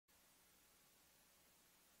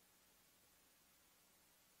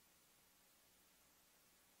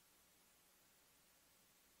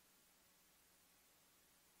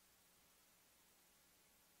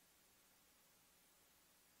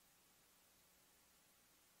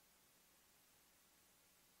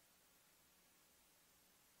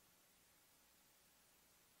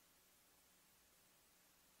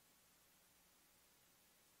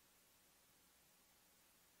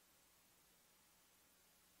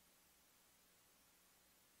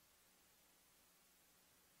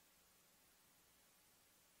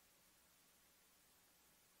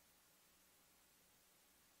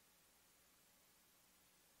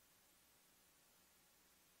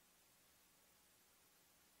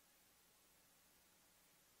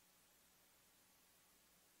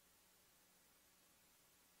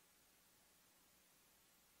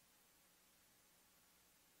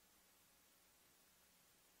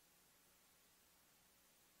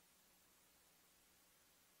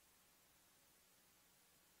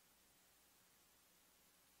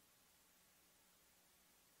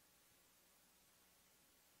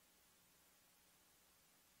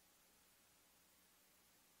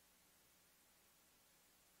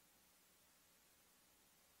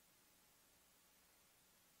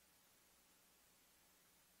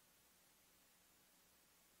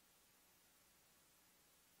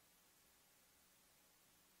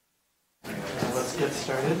get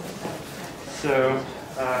started. So,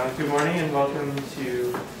 good morning and welcome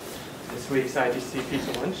to this week's ITC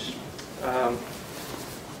Pizza Lunch.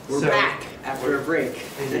 We're back after a break.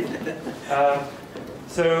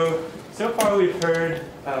 So far we've heard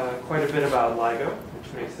quite a bit about LIGO,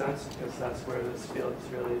 which makes sense because that's where this field has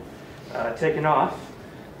really taken off.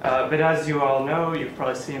 But as you all know, you've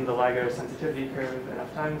probably seen the LIGO sensitivity curve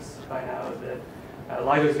enough times by now that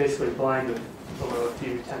LIGO is basically blind below a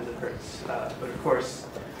few tens of hertz. But of course,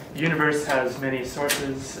 the universe has many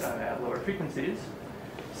sources at lower frequencies.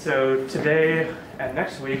 So today and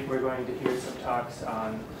next week, we're going to hear some talks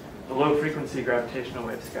on the low-frequency gravitational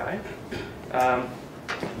wave sky.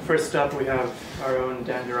 First up, we have our own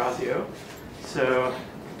Dan D'Orazio. So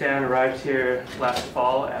Dan arrived here last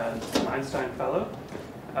fall as an Einstein Fellow.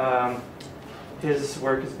 His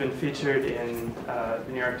work has been featured in the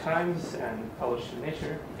New York Times and published in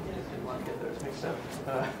Nature. I just didn't want to get those mixed up.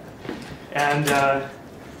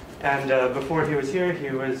 And before he was here, he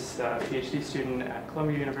was a PhD student at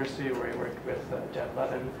Columbia University, where he worked with Jed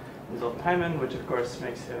Levin and Zoltan Hyman, which of course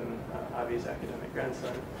makes him Avi's academic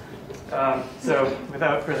grandson. So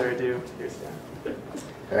without further ado, here's Dan.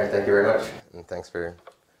 All right, thank you very much, and thanks for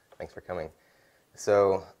coming.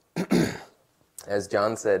 So, as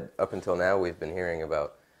John said, up until now we've been hearing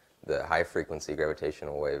about the high-frequency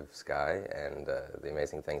gravitational wave sky and the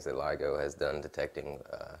amazing things that LIGO has done detecting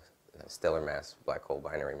stellar mass black hole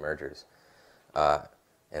binary mergers.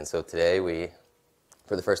 And so today we,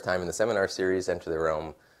 for the first time in the seminar series, enter the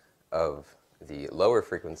realm of the lower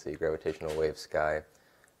frequency gravitational wave sky,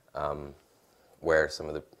 where some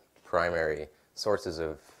of the primary sources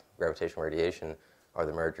of gravitational radiation are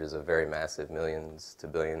the mergers of very massive millions to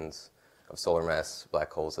billions of solar mass black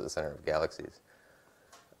holes at the center of galaxies.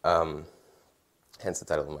 Hence the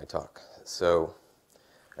title of my talk. So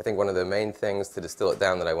I think one of the main things, to distill it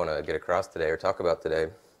down, that I want to get across today or talk about today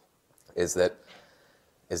is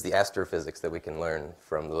the astrophysics that we can learn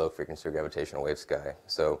from the low-frequency gravitational wave sky.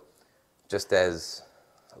 So just as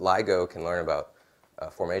LIGO can learn about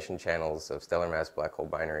formation channels of stellar mass black hole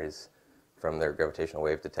binaries from their gravitational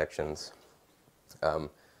wave detections,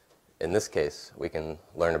 in this case, we can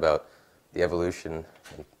learn about the evolution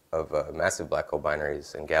of massive black hole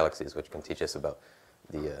binaries and galaxies, which can teach us about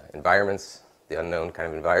the environments, the unknown kind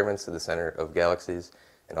of environments at the center of galaxies,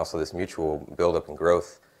 and also this mutual buildup and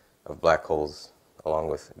growth of black holes along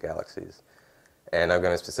with galaxies. And I'm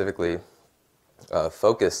going to specifically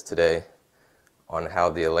focus today on how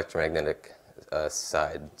the electromagnetic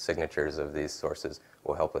side signatures of these sources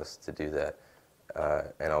will help us to do that.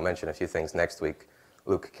 And I'll mention a few things next week.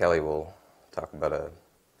 Luke Kelly will talk about a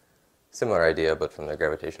similar idea, but from the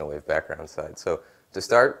gravitational wave background side. So to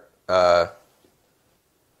start, the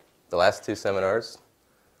last two seminars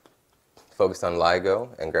focused on LIGO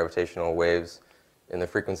and gravitational waves in the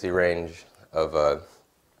frequency range of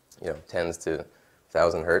tens to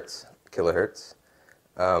 1,000 hertz, kilohertz.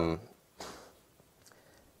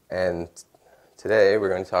 And today we're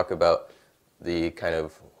going to talk about the kind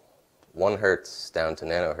of 1 hertz down to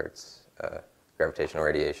nanohertz gravitational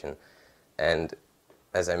radiation. And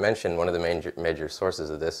as I mentioned, one of the major sources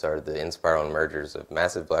of this are the inspiral mergers of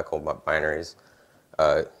massive black hole binaries.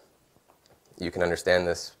 You can understand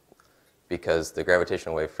this because the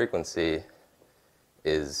gravitational wave frequency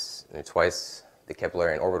is twice the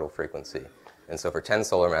Keplerian orbital frequency. And so for 10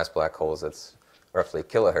 solar mass black holes, that's roughly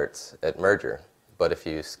kilohertz at merger. But if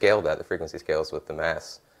you scale that, the frequency scales with the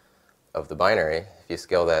mass of the binary. If you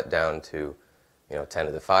scale that down to 10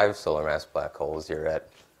 to the 5 solar mass black holes, you're at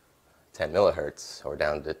 10 millihertz, or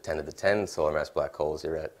down to 10 to the 10 solar mass black holes,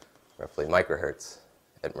 you're at roughly microhertz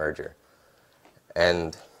at merger.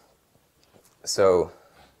 And so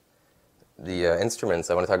the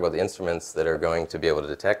instruments, I want to talk about the instruments that are going to be able to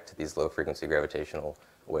detect these low-frequency gravitational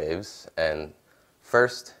waves. And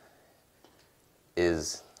first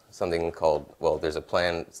is something called, well, there's a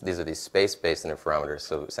plan. These are these space-based interferometers,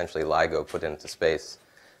 so essentially LIGO put into space.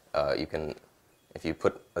 If you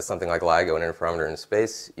put something like LIGO, an interferometer, in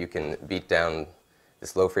space, you can beat down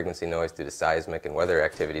this low-frequency noise due to seismic and weather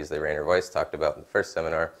activities that Rainer Weiss talked about in the first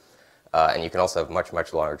seminar. And you can also have much,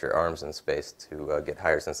 much larger arms in space to get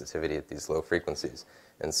higher sensitivity at these low frequencies.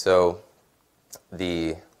 And so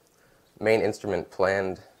the main instrument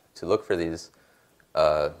planned to look for these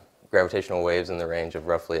gravitational waves in the range of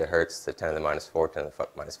roughly a hertz to 10 to the minus 4, 10 to the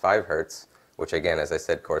minus 5 hertz, which again, as I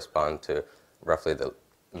said, correspond to roughly the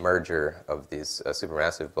merger of these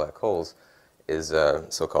supermassive black holes, is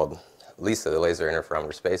so-called LISA, the Laser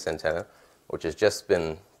Interferometer Space Antenna, which has just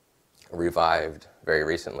been revived very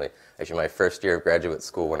recently. Actually, my first year of graduate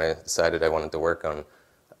school, when I decided I wanted to work on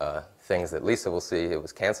things that LISA will see, it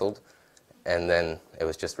was canceled. and then it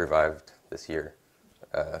was just revived this year.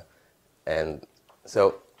 And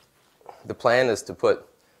so the plan is to put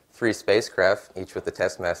 3 spacecraft, each with the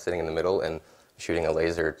test mass sitting in the middle, and shooting a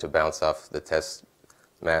laser to bounce off the test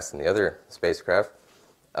mass in the other spacecraft,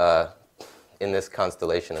 in this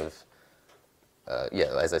constellation of,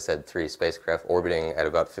 as I said, 3 spacecraft orbiting at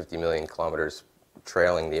about 50 million kilometers,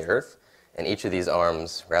 trailing the Earth. And each of these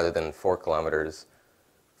arms, rather than 4 kilometer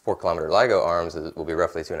LIGO arms, will be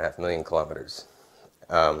roughly 2.5 million kilometers.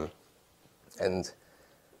 And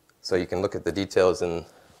so you can look at the details in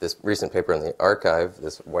this recent paper in the archive,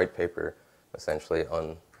 this white paper, essentially,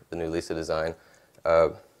 on the new LISA design.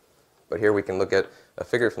 But here we can look at a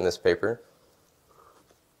figure from this paper,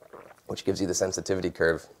 which gives you the sensitivity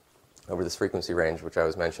curve over this frequency range, which I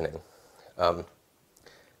was mentioning.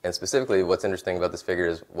 And specifically, what's interesting about this figure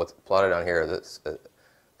is what's plotted on here are the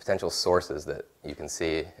potential sources that you can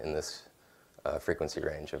see in this frequency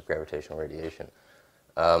range of gravitational radiation.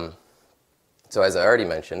 So as I already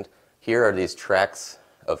mentioned, here are these tracks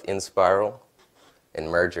of inspiral and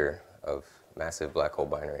merger of massive black hole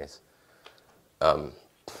binaries.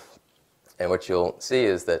 And what you'll see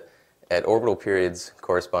is that at orbital periods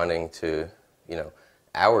corresponding to,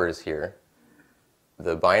 hours here,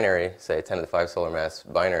 the binary, say 10 to the 5 solar mass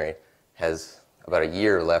binary, has about a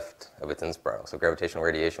year left of its inspiral. So gravitational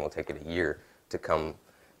radiation will take it a year to come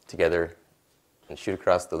together and shoot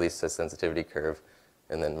across the LISA sensitivity curve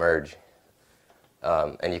and then merge.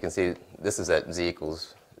 And you can see this is at z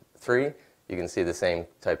equals 3. You can see the same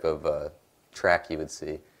type of track you would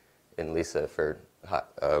see in LISA for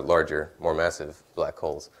larger, more massive black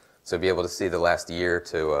holes. So be able to see the last year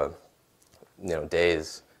to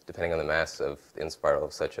days, depending on the mass of the inspiral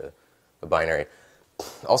of such a binary.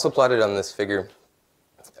 Also plotted on this figure,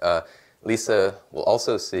 LISA will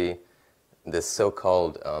also see this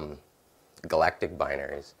so-called galactic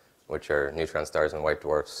binaries, which are neutron stars and white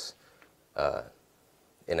dwarfs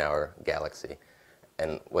in our galaxy.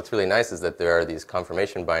 And what's really nice is that there are these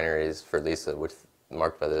confirmation binaries for LISA, which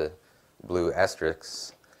marked by the blue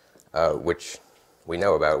asterisks, which we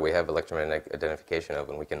know about. We have electromagnetic identification of,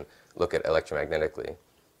 and we can look at electromagnetically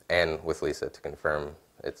and with LISA to confirm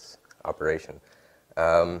its operation.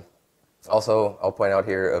 Also, I'll point out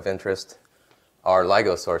here of interest are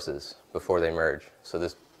LIGO sources before they merge. So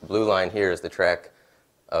this blue line here is the track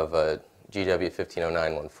of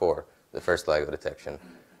GW150914, the first LIGO detection,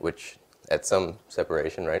 which at some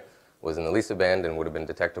separation, right, was in the LISA band and would have been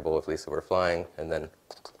detectable if LISA were flying, and then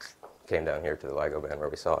came down here to the LIGO band where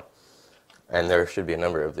we saw it. And there should be a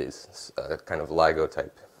number of these kind of LIGO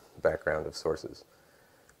type background of sources.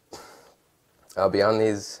 Beyond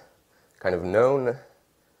these kind of known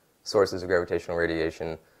sources of gravitational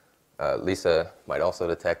radiation, LISA might also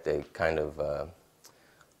detect a kind of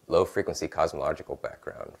low-frequency cosmological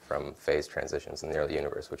background from phase transitions in the early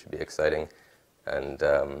universe, which would be exciting, and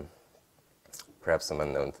perhaps some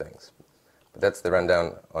unknown things. But that's the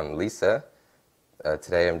rundown on LISA.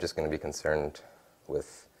 Today I'm just going to be concerned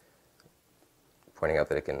with pointing out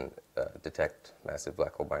that it can detect massive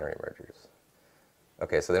black hole binary mergers.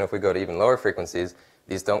 Okay, so then if we go to even lower frequencies,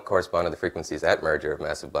 these don't correspond to the frequencies at merger of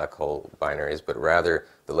massive black hole binaries, but rather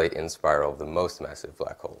the late inspiral of the most massive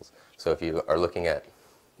black holes. So if you are looking at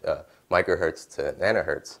microhertz to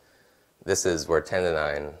nanohertz, this is where 10 to the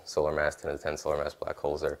 9 solar mass, 10 to the 10 solar mass black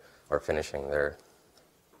holes are finishing their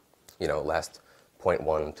last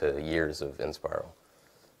 0.1 to years of inspiral.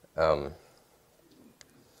 All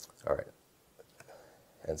right.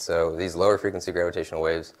 And so these lower frequency gravitational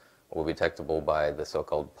waves will be detectable by the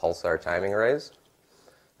so-called Pulsar Timing Arrays,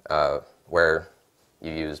 where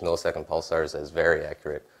you use millisecond pulsars as very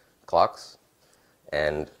accurate clocks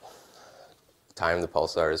and time the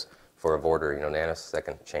pulsars for of order,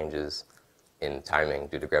 nanosecond changes in timing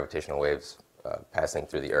due to gravitational waves passing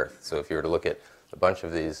through the Earth. So if you were to look at a bunch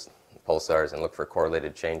of these pulsars and look for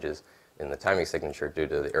correlated changes in the timing signature due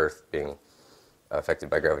to the Earth being affected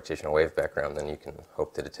by gravitational wave background, then you can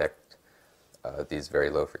hope to detect these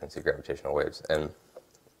very low frequency gravitational waves. And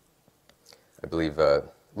I believe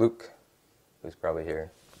Luke, who's probably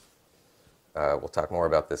here, will talk more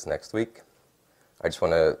about this next week. I just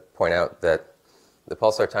want to point out that the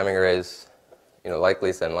pulsar timing arrays, like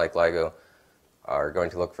LISA and like LIGO, are going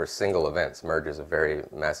to look for single events, mergers of very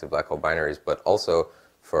massive black hole binaries, but also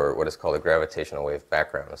for what is called a gravitational wave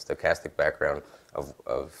background, a stochastic background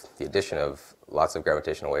of the addition of lots of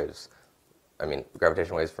gravitational waves.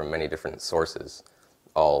 Gravitational waves from many different sources,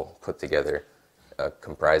 all put together,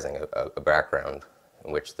 comprising a background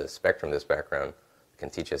in which the spectrum of this background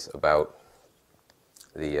can teach us about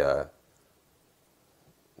I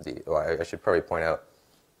should probably point out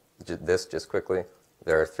this just quickly.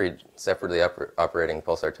 There are 3 separately operating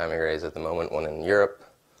pulsar timing arrays at the moment, one in Europe,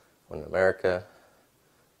 one in America,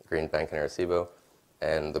 Green Bank and Arecibo,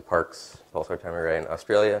 and the Parkes Pulsar Timing Array in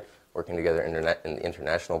Australia, working together in the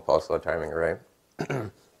International Pulsar Timing Array.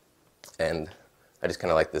 And I just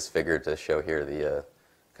kind of like this figure to show here the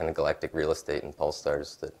kind of galactic real estate and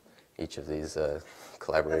pulsars that each of these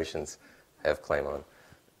collaborations have claim on.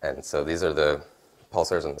 And so these are the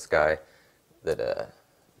pulsars in the sky that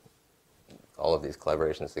all of these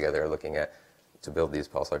collaborations together are looking at to build these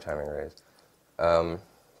pulsar timing arrays.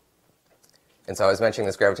 And so I was mentioning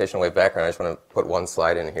this gravitational wave background. I just want to put one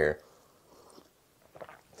slide in here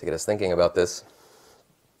to get us thinking about this.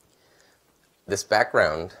 This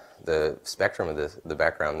background, the spectrum of the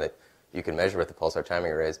background that you can measure with the pulsar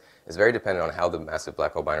timing arrays is very dependent on how the massive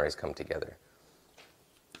black hole binaries come together.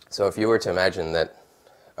 So if you were to imagine that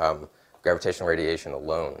gravitational radiation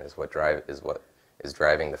alone is what is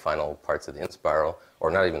driving the final parts of the inspiral,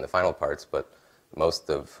 or not even the final parts, but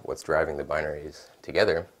most of what's driving the binaries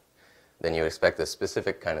together, then you expect a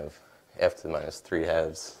specific kind of f to the minus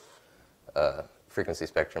 3/2 frequency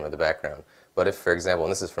spectrum of the background. But if, for example,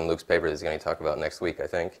 and this is from Luke's paper that he's going to talk about next week, I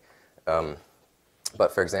think,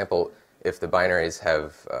 but for example, if the binaries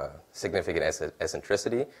have significant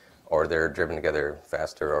eccentricity, or they're driven together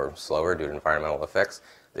faster or slower due to environmental effects,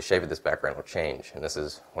 the shape of this background will change. And this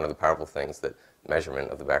is one of the powerful things that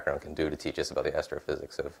measurement of the background can do to teach us about the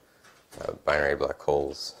astrophysics of binary black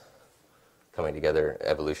holes coming together,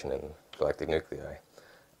 evolution in galactic nuclei.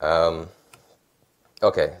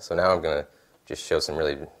 Okay, so now I'm going to just show some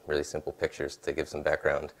really simple pictures to give some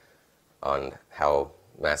background on how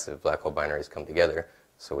massive black hole binaries come together,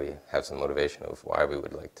 so we have some motivation of why we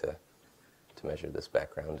would like to measure this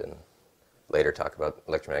background and later talk about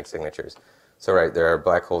electromagnetic signatures. So right, there are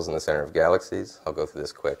black holes in the center of galaxies. I'll go through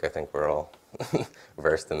this quick. I think we're all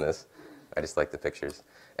versed in this. I just like the pictures.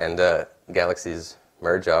 And galaxies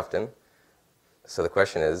merge often. So the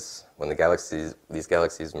question is, when these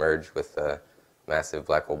galaxies merge with massive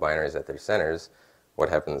black hole binaries at their centers, what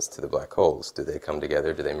happens to the black holes? Do they come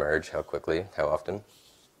together? Do they merge? How quickly? How often?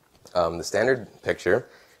 The standard picture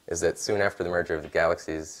is that soon after the merger of the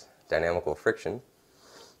galaxies, dynamical friction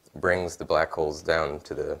brings the black holes down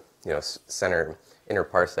to the center inner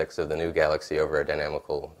parsecs of the new galaxy over a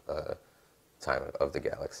dynamical time of the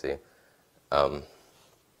galaxy.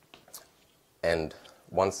 And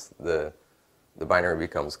once the binary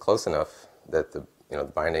becomes close enough that the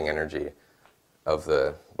binding energy of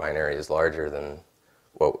the binary is larger than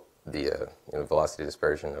what the velocity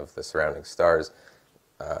dispersion of the surrounding stars,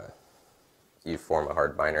 you form a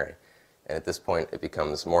hard binary. And at this point, it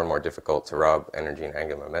becomes more and more difficult to rob energy and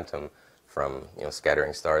angular momentum from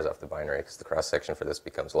scattering stars off the binary, because the cross section for this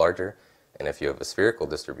becomes larger. And if you have a spherical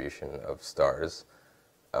distribution of stars,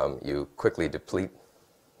 you quickly deplete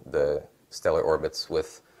the stellar orbits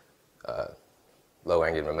with low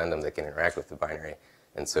angular momentum that can interact with the binary.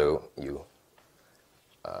 And so you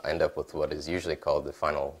end up with what is usually called the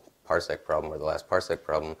final parsec problem, or the last parsec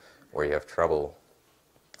problem, where you have trouble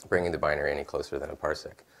bringing the binary any closer than a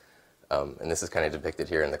parsec. And this is kind of depicted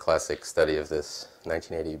here in the classic study of this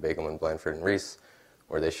 1980 Begelman, Blanford, and Rees,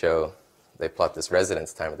 where they plot this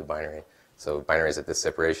residence time of the binary. So binaries at this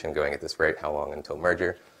separation going at this rate, how long until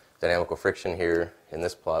merger. Dynamical friction here in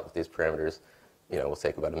this plot with these parameters, will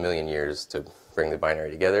take about 1 million years to bring the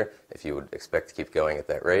binary together if you would expect to keep going at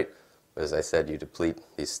that rate. But as I said, you deplete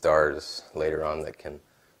these stars later on that can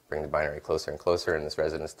bring the binary closer and closer, and this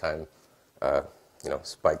residence time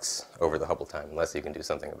spikes over the Hubble time unless you can do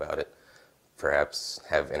something about it. Perhaps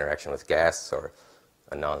have interaction with gas or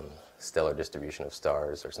a non-stellar distribution of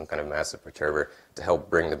stars or some kind of massive perturber to help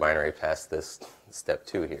bring the binary past this step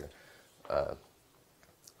 2 here.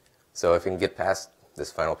 So if we can get past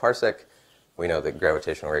this final parsec, we know that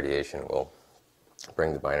gravitational radiation will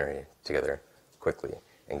bring the binary together quickly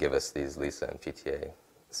and give us these LISA and PTA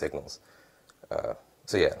signals.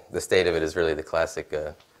 So yeah, the state of it is really the classic,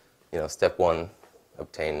 step 1,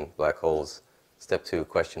 obtain black holes. Step 2,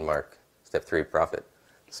 question mark. Step 3, profit.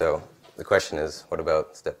 So the question is, what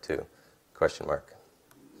about step 2? Question mark.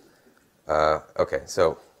 Okay,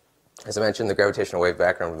 so as I mentioned, the gravitational wave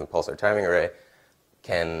background from the pulsar timing array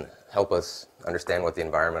can help us understand what the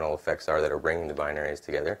environmental effects are that are bringing the binaries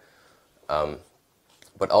together.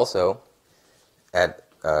 But also, at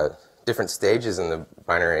different stages in the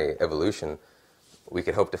binary evolution, we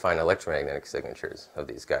could hope to find electromagnetic signatures of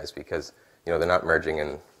these guys, because they're not merging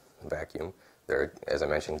in a vacuum. There are, as I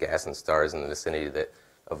mentioned, gas and stars in the vicinity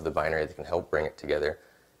of the binary that can help bring it together.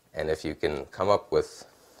 And if you can come up with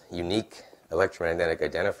unique electromagnetic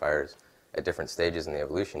identifiers at different stages in the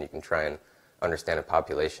evolution, you can try and understand a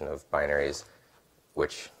population of binaries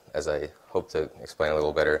which, as I hope to explain a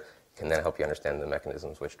little better, can then help you understand the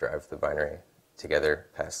mechanisms which drive the binary together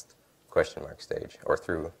past question mark stage, or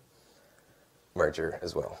through merger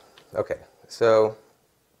as well. Okay, so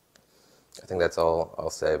I think that's all I'll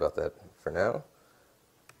say about that for now.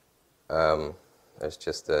 There's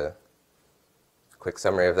just a quick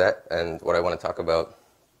summary of that, and what I want to talk about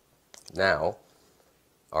now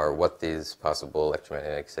are what these possible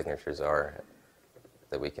electromagnetic signatures are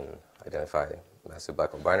that we can identify massive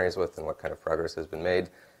black hole binaries with, and what kind of progress has been made,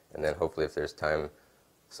 and then hopefully, if there's time,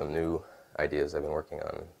 some new ideas I've been working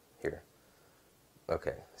on here.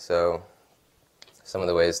 Okay, so some of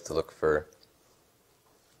the ways to look for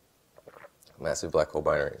massive black hole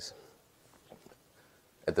binaries.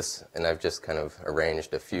 And I've just kind of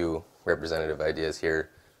arranged a few representative ideas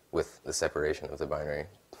here with the separation of the binary.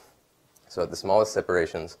 So at the smallest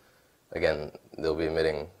separations, again, they'll be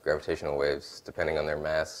emitting gravitational waves depending on their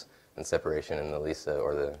mass and separation in the LISA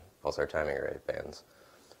or the Pulsar Timing Array bands.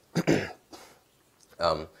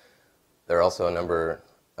 There are also a number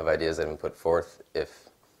of ideas that have been put forth. If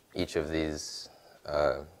each of these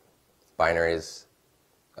binaries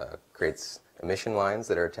creates emission lines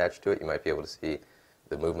that are attached to it, you might be able to see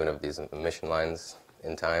the movement of these emission lines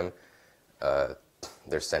in time.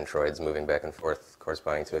 There's centroids moving back and forth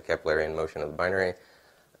corresponding to a Keplerian motion of the binary.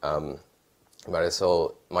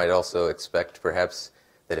 Might also expect perhaps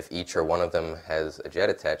that if each or one of them has a jet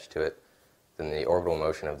attached to it, then the orbital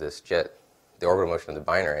motion of this jet, the orbital motion of the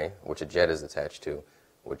binary, which a jet is attached to,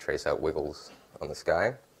 would trace out wiggles on the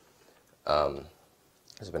sky.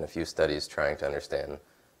 There's been a few studies trying to understand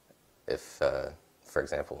if, for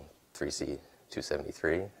example,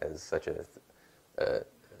 3C273 has such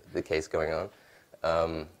the case going on.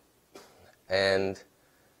 And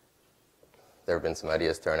there have been some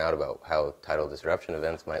ideas thrown out about how tidal disruption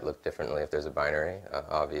events might look differently if there's a binary.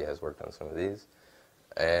 Avi has worked on some of these.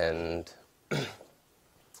 And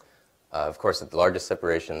of course, at the largest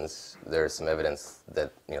separations, there's some evidence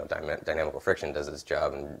that dynamical friction does its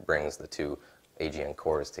job and brings the two AGN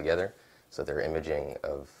cores together. So they're imaging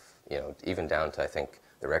of, even down to, I think,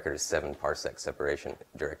 the record is 7 parsec separation,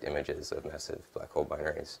 direct images of massive black hole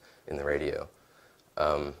binaries in the radio.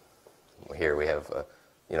 Here we have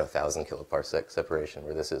 1,000 kiloparsec separation,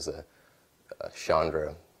 where this is a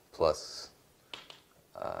Chandra plus,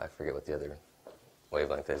 I forget what the other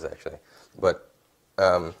wavelength is actually. But,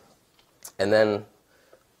 and then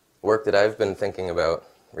work that I've been thinking about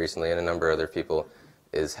recently, and a number of other people,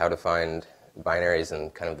 is how to find binaries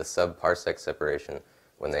in kind of the sub-parsec separation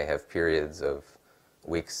when they have periods of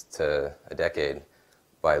weeks to a decade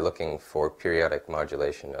by looking for periodic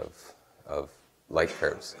modulation of light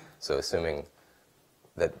curves. So assuming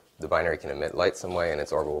that the binary can emit light some way and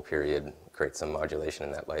its orbital period creates some modulation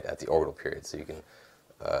in that light at the orbital period. So you can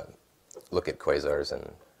look at quasars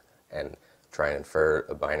and try and infer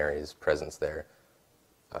a binary's presence there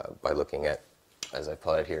by looking at, as I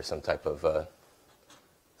plotted here, some type of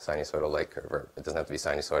sinusoidal light curve. Or it doesn't have to be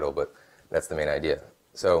sinusoidal, but that's the main idea.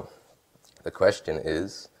 So the question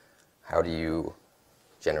is, how do you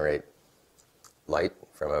generate light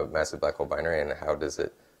from a massive black hole binary, and how is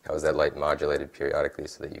that light modulated periodically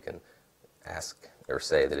so that you can ask or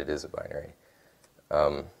say that it is a binary?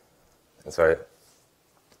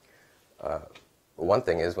 One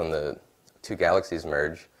thing is, when the two galaxies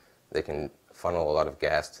merge, they can funnel a lot of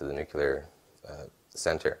gas to the nuclear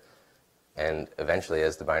center. And eventually,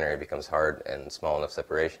 as the binary becomes hard and small enough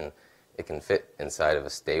separation, it can fit inside of a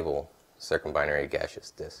stable circumbinary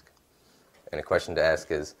gaseous disk. And a question to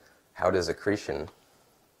ask is, how does accretion,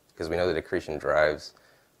 because we know that accretion drives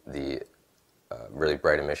the really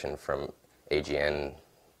bright emission from AGN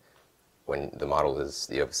when the model is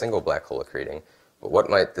you have a single black hole accreting, but what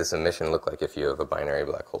might this emission look like if you have a binary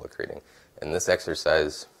black hole accreting? And this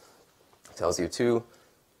exercise tells you two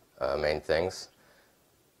main things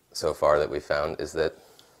so far that we found, is that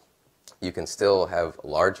you can still have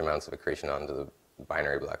large amounts of accretion onto the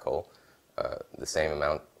binary black hole, the same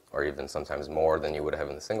amount or even sometimes more than you would have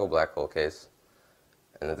in the single black hole case,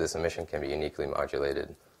 and that this emission can be uniquely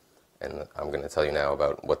modulated. And I'm going to tell you now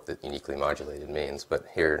about what the uniquely modulated means, but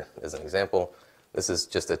here is an example. This is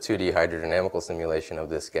just a 2D hydrodynamical simulation of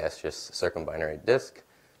this gaseous circumbinary disk.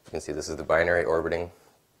 You can see this is the binary orbiting,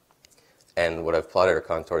 and what I've plotted are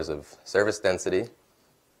contours of surface density.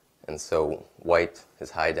 And so white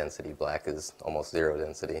is high density, black is almost zero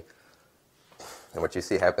density. And what you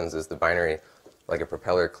see happens is the binary, like a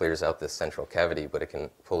propeller, clears out this central cavity, but it can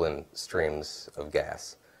pull in streams of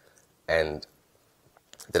gas. And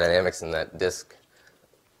the dynamics in that disk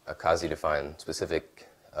cause you to find specific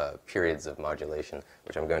periods of modulation,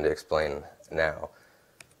 which I'm going to explain now.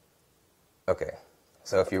 Okay,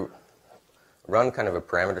 So if you run kind of a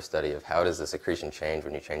parameter study of how does this accretion change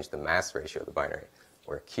when you change the mass ratio of the binary,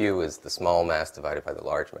 where Q is the small mass divided by the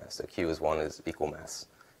large mass. So Q is 1 is equal mass.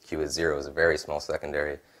 Q is 0 is a very small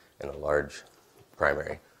secondary and a large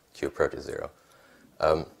primary. Q approaches 0.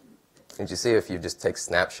 And you see if you just take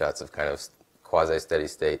snapshots of kind of quasi-steady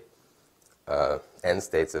state end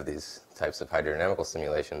states of these types of hydrodynamical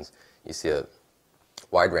simulations, you see a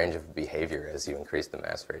wide range of behavior as you increase the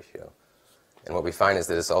mass ratio. And what we find is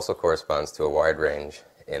that this also corresponds to a wide range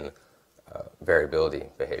in variability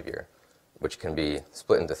behavior, which can be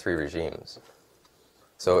split into 3 regimes.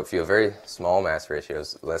 So if you have very small mass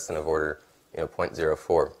ratios, less than of order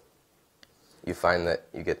 0.04, you find that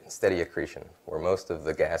you get steady accretion, where most of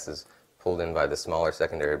the gas is pulled in by the smaller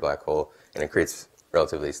secondary black hole and accretes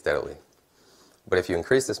relatively steadily. But if you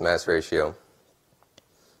increase this mass ratio,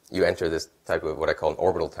 you enter this type of what I call an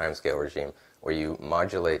orbital timescale regime, where you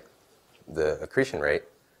modulate the accretion rate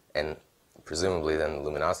and presumably then the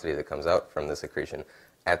luminosity that comes out from this accretion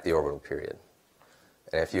at the orbital period.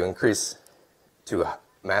 And if you increase to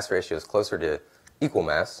mass ratios closer to equal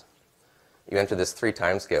mass, you enter this 3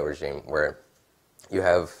 timescale regime where you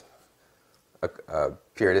have a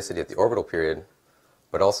periodicity at the orbital period,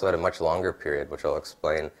 but also at a much longer period, which I'll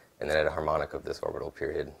explain, and then at a harmonic of this orbital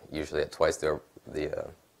period, usually at twice the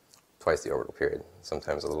orbital period,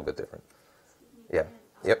 sometimes a little bit different. Yeah.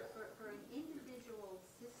 Yep. For an individual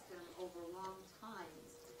system over long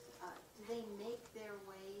times, do they make their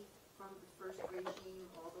way from the first regime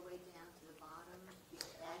all the way down to the bottom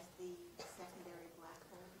as the secondary black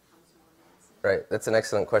hole becomes more massive? Right. That's an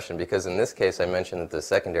excellent question, because in this case I mentioned that the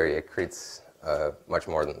secondary accretes much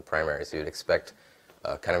more than the primary, so you'd expect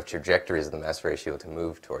kind of trajectories of the mass ratio to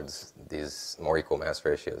move towards these more equal mass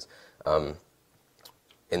ratios.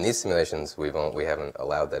 In these simulations, we haven't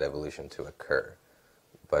allowed that evolution to occur,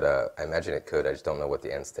 but I imagine it could. I just don't know what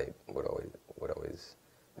the end state would always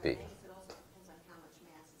be. I guess it also depends on how much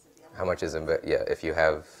mass is available. How much is yeah? If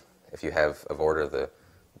you have of order the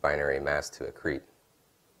binary mass to accrete,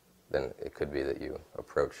 then it could be that you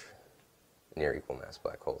approach near equal mass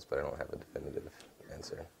black holes, but I don't have a definitive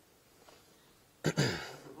answer. For those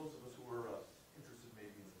of us who are interested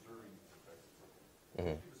maybe in observing these effects, can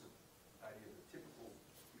you give us an idea of the typical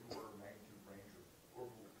order of magnitude range of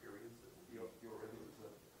orbital periods that you already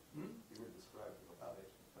described about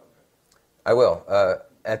it? Okay. I will.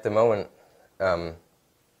 At the moment,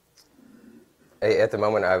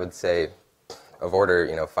 I would say of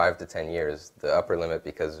order 5 to 10 years. The upper limit,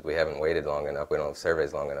 because we haven't waited long enough, we don't have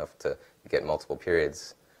surveys long enough to get multiple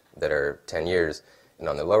periods that are 10 years. And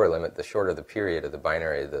on the lower limit, the shorter the period of the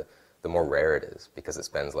binary, the more rare it is, because it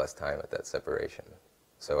spends less time at that separation.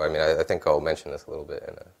 So, I mean, I think I'll mention this a little bit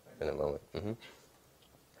in a moment.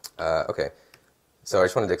 Okay. So I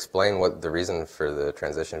just wanted to explain what the reason for the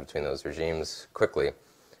transition between those regimes quickly,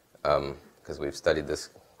 because we've studied this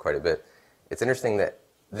quite a bit. It's interesting that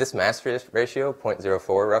this mass ratio,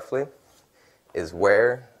 0.04 roughly, is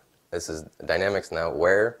where, this is dynamics now,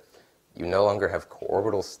 where you no longer have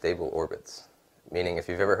co-orbital stable orbits. Meaning, if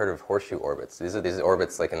you've ever heard of horseshoe orbits, these are these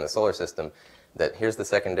orbits like in the solar system that here's the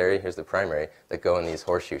secondary, here's the primary, that go in these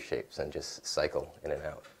horseshoe shapes and just cycle in and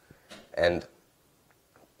out. And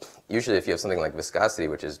usually if you have something like viscosity,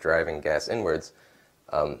 which is driving gas inwards,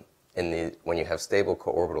 when you have stable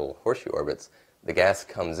co-orbital horseshoe orbits, the gas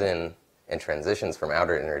comes in and transitions from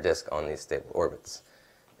outer to inner disk on these stable orbits.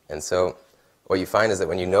 And so what you find is that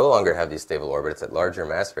when you no longer have these stable orbits at larger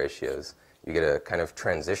mass ratios, you get a kind of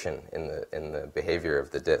transition in the behavior of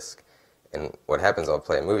the disk. And what happens, I'll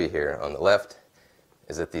play a movie here, on the left,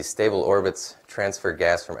 is that these stable orbits transfer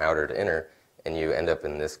gas from outer to inner, and you end up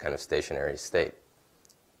in this kind of stationary state.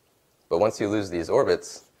 But once you lose these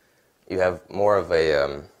orbits, you have more of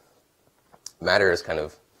a matter is kind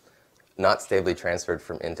of not stably transferred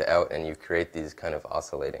from in to out, and you create these kind of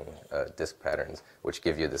oscillating disk patterns, which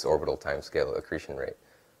give you this orbital timescale accretion rate.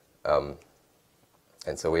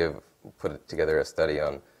 And so we have put together a study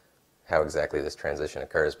on how exactly this transition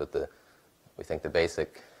occurs, but we think the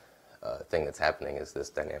basic thing that's happening is this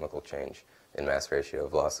dynamical change in mass ratio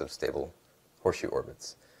of loss of stable horseshoe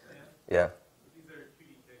orbits. Yeah.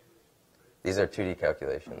 These are 2D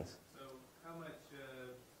calculations. So how much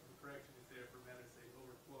correction is there for matter, say,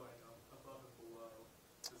 overflowing above and below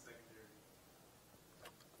the secondary?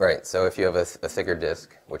 Right. So if you have a thicker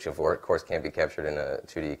disk, which of course can't be captured in a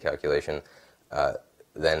 2D calculation,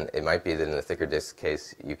 then it might be that in the thicker disk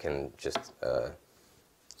case, you can just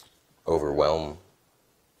overwhelm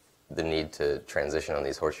the need to transition on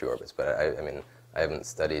these horseshoe orbits. But I mean, I haven't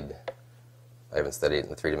studied it in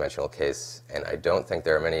the 3-dimensional case, and I don't think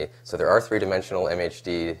there are many. So there are 3-dimensional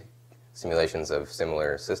MHD simulations of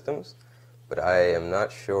similar systems, but I am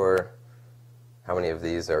not sure how many of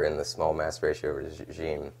these are in the small mass ratio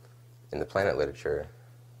regime. In the planet literature,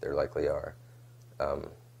 there likely are.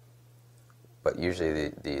 But usually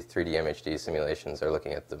the 3D MHD simulations are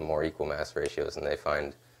looking at the more equal mass ratios, and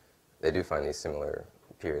they do find these similar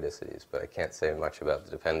periodicities, but I can't say much about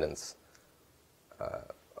the dependence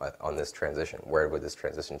on this transition. Where would this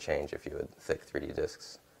transition change if you had thick 3D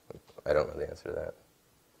disks? I don't know the answer to that.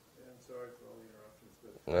 Yeah, I'm sorry for all the interruptions,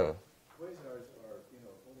 but No. quasars are,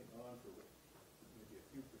 only on for maybe a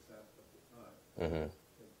few % of the time. Mm-hmm.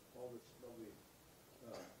 And all this lovely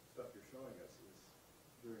stuff you're showing us is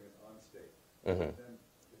during an on state. Mm-hmm. Then,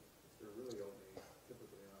 if they're really only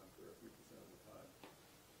typically on for a few % of the time,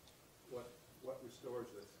 what restores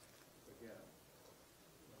this again?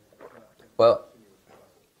 It's not a Well, continuous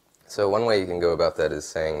process. so one way you can go about that is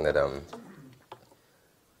saying that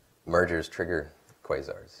mergers trigger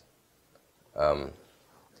quasars.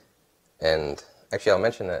 And actually, I'll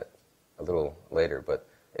mention that a little later, but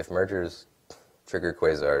if mergers trigger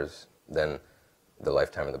quasars, then the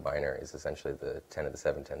lifetime of the binary is essentially the 10 to the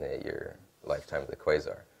 7, 10 to the 8 year lifetime of the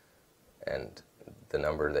quasar. And the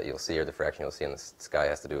number that you'll see, or the fraction you'll see in the sky,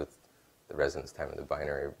 has to do with the residence time of the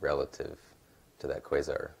binary relative to that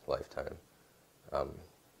quasar lifetime.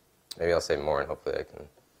 Maybe I'll say more, and hopefully I can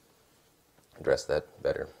address that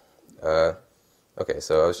better. Okay,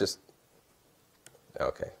 so I was just...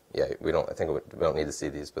 Okay, yeah, I think we don't need to see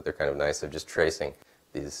these, but they're kind of nice. They're just tracing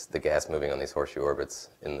the gas moving on these horseshoe orbits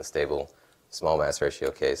in the stable small mass ratio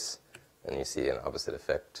case, and you see an opposite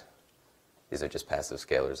effect. These are just passive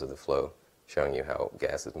scalars of the flow, showing you how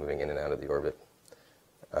gas is moving in and out of the orbit.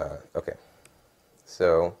 Okay,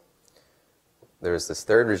 so there's this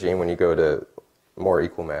third regime when you go to more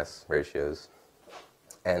equal mass ratios,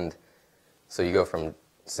 and so you go from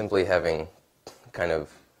simply having kind of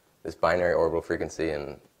this binary orbital frequency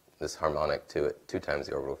and this harmonic to it 2 times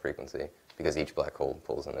the orbital frequency, because each black hole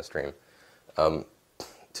pulls in a stream,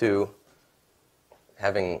 to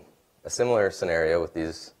having a similar scenario with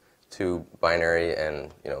these 2 binary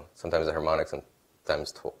and sometimes a harmonic,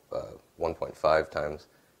 sometimes 1.5 times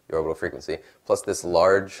the orbital frequency, plus this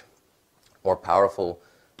large, more powerful,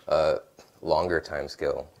 longer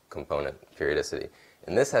timescale component periodicity.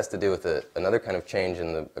 And this has to do with another kind of change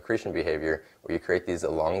in the accretion behavior, where you create these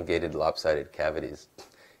elongated, lopsided cavities,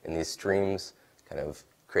 and these streams kind of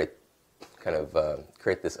create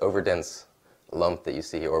this overdense lump that you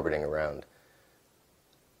see orbiting around.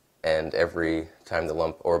 And every time the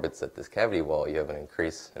lump orbits at this cavity wall, you have an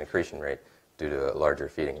accretion rate due to a larger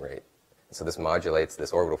feeding rate. So this modulates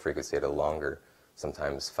this orbital frequency at a longer,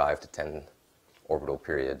 sometimes 5 to 10 orbital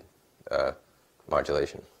period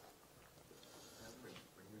modulation.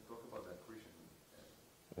 When you talk about the accretion,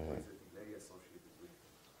 what is the delay associated with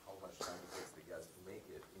how much time it takes the gas to make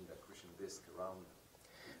it in the accretion disk around?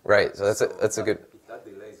 Right. So that's a good. If that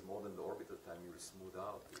delay is more than the orbital time, you will smooth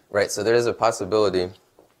out. Right. So there is a possibility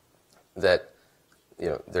that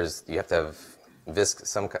you have to have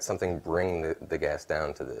something bring the gas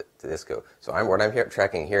down to the ISCO. So what I'm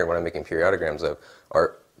tracking here, what I'm making periodograms of,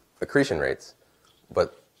 are accretion rates,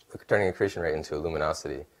 but turning accretion rate into a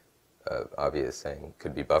luminosity, obvious saying,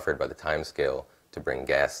 could be buffered by the time scale to bring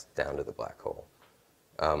gas down to the black hole.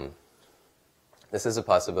 This is a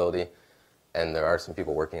possibility, and there are some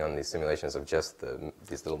people working on these simulations of just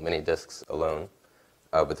these little mini disks alone.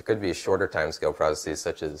 But there could be shorter time scale processes,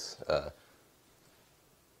 such as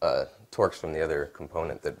torques from the other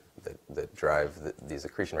component that drive these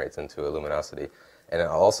accretion rates into a luminosity. And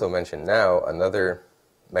I'll also mention now another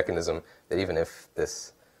mechanism that even if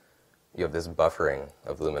you have this buffering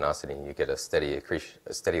of luminosity and you get a steady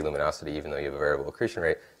luminosity, even though you have a variable accretion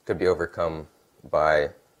rate, could be overcome by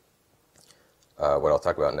what I'll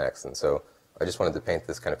talk about next. And so I just wanted to paint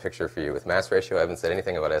this kind of picture for you with mass ratio. I haven't said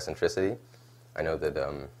anything about eccentricity. I know that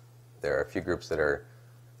there are a few groups that are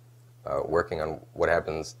working on what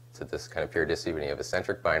happens to this kind of periodicity when you have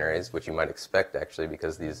eccentric binaries, which you might expect, actually,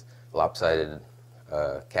 because these lopsided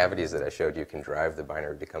cavities that I showed you can drive the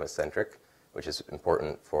binary to become eccentric, which is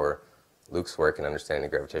important for Luke's work in understanding the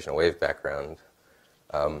gravitational wave background.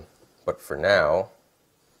 But for now,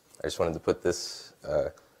 I just wanted to put this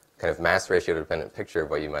kind of mass ratio dependent picture of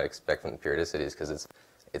what you might expect from the periodicities, because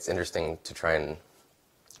it's interesting to try and,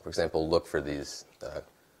 for example, look for these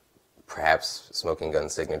perhaps smoking gun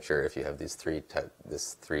signature if you have these three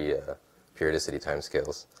periodicity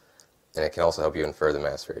timescales, and it can also help you infer the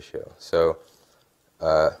mass ratio. So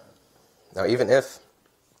now, even if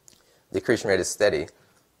the accretion rate is steady,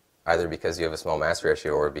 either because you have a small mass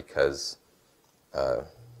ratio or because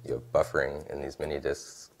you have buffering in these mini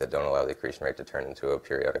disks that don't allow the accretion rate to turn into a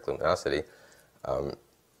periodic luminosity.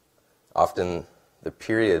 Often the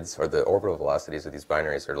periods or the orbital velocities of these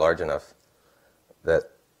binaries are large enough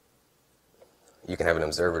that you can have an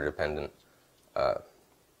observer-dependent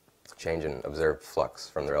change in observed flux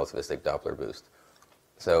from the relativistic Doppler boost.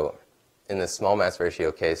 So in this small mass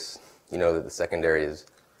ratio case, you know that the secondary is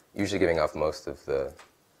usually giving off most of the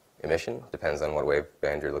emission, depends on what wave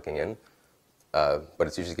band you're looking in, but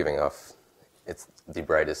it's usually giving off, it's the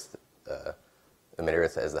brightest emitter,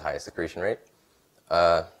 it has the highest accretion rate.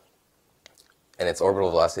 And its orbital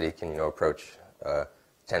velocity can, approach a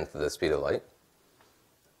tenth of the speed of light.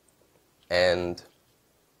 And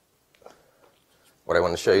what I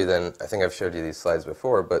want to show you then, I think I've showed you these slides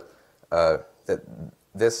before, but that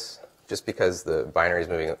this, just because the binary is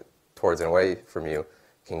moving towards and away from you,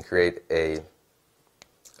 can create a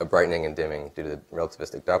brightening and dimming due to the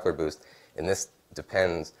relativistic Doppler boost. And this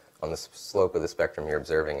depends on the slope of the spectrum you're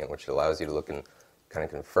observing in, which allows you to look and kind of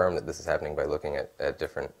confirm that this is happening by looking at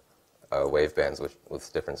different wave bands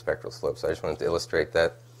with different spectral slopes. So I just wanted to illustrate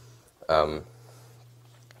that.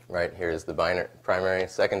 Right here is the primary.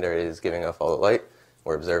 Secondary is giving off all the light.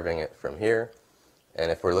 We're observing it from here.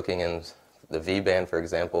 And if we're looking in the V band, for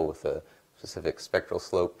example, with a specific spectral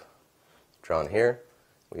slope drawn here,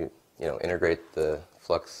 we integrate the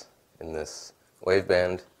flux in this wave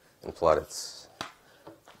band and plot its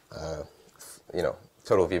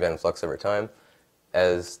total V band flux over time.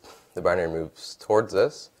 As the binary moves towards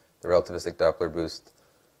us, the relativistic Doppler boost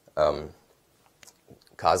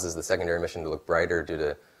causes the secondary emission to look brighter due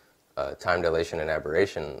to time dilation and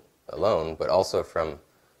aberration alone, but also from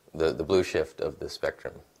the blue shift of the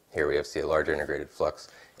spectrum. Here we see a larger integrated flux,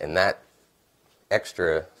 and that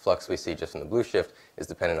extra flux we see just in the blue shift is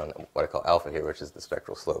dependent on what I call alpha here, which is the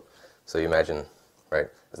spectral slope. So you imagine, right,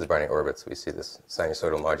 as the binary orbits, we see this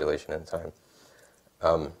sinusoidal modulation in time.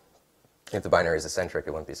 If the binary is eccentric,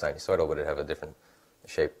 it wouldn't be sinusoidal, but it'd have a different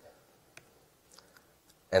shape.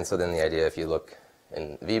 And so then the idea, if you look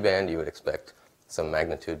in V band, you would expect some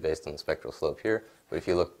magnitude based on the spectral slope here. But if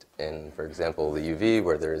you looked in, for example, the UV,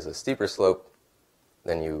 where there is a steeper slope,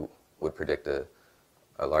 then you would predict a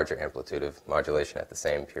larger amplitude of modulation at the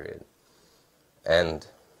same period. And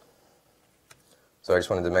so I just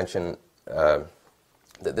wanted to mention that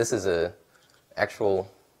this is a actual,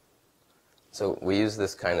 so we use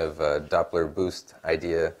this kind of Doppler boost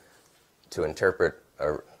idea to interpret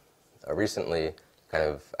a recently kind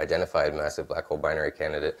of identified massive black hole binary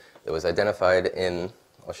candidate that was identified in,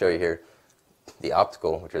 I'll show you here, the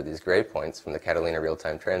optical, which are these gray points from the Catalina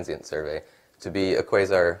Real-Time Transient Survey, to be a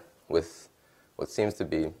quasar with what seems to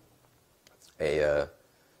be a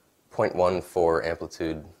 0.14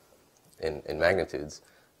 amplitude in magnitudes,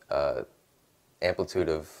 amplitude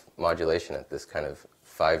of modulation at this kind of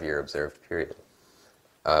 5-year observed period.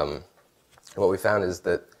 What we found is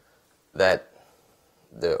that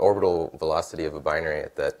the orbital velocity of a binary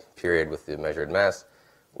at that period with the measured mass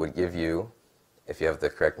would give you, if you have the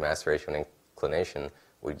correct mass ratio and inclination,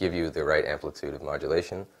 would give you the right amplitude of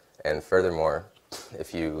modulation. And furthermore,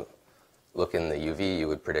 if you look in the UV, you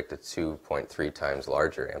would predict a 2.3 times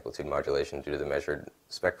larger amplitude modulation due to the measured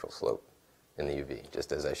spectral slope in the UV,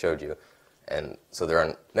 just as I showed you. And so there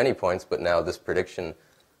aren't many points, but now this prediction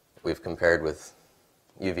we've compared with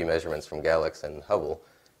UV measurements from Galax and Hubble,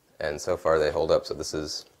 and so far they hold up. So this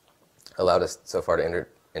has allowed us so far to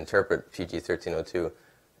interpret PG 1302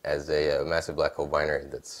 as a massive black hole binary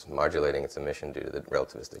that's modulating its emission due to the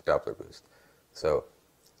relativistic Doppler boost. So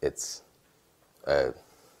it's,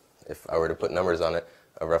 if I were to put numbers on it,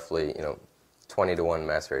 a roughly 20-to-1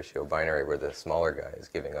 mass ratio binary where the smaller guy is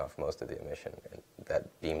giving off most of the emission, and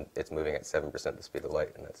that beam, it's moving at 7% the speed of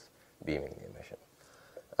light, and that's beaming the emission.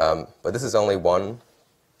 But this is only one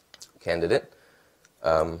candidate.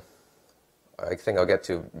 I think I'll get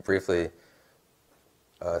to briefly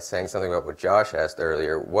saying something about what Josh asked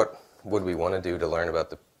earlier. What would we want to do to learn about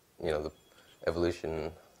the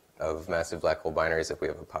evolution of massive black hole binaries if we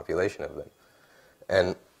have a population of them?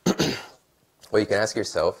 And what you can ask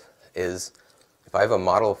yourself is, if I have a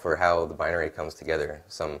model for how the binary comes together,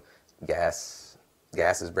 some gas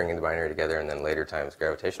is bringing the binary together, and then later times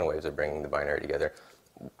gravitational waves are bringing the binary together,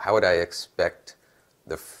 how would I expect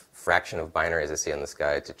the fraction of binaries I see in the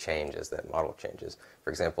sky to change as that model changes? For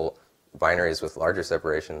example, binaries with larger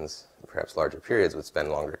separations, perhaps larger periods, would spend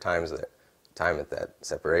longer time at that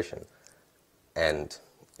separation. And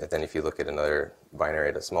then if you look at another binary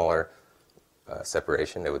at a smaller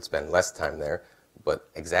separation, it would spend less time there. But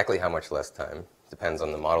exactly how much less time depends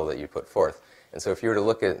on the model that you put forth. And so if you were to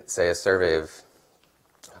look at, say, a survey of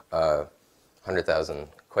 100,000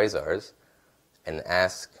 quasars, and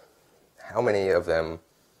ask how many of them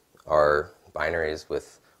are binaries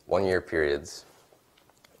with 1-year periods.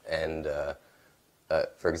 And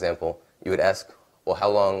for example, you would ask, well, how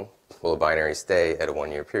long will a binary stay at a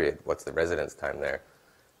 1-year period? What's the residence time there?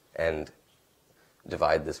 And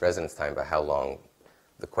divide this residence time by how long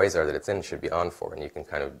the quasar that it's in should be on for. And you can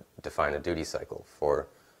kind of define a duty cycle for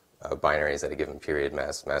binaries at a given period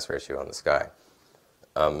mass ratio on the sky.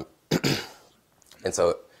 And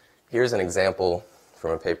so here's an example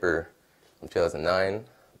from a paper from 2009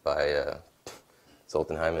 by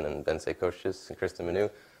Zoltan Hyman and Ben Seikoshis and Kristen Manu,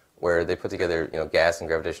 where they put together gas and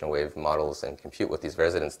gravitational wave models and compute what these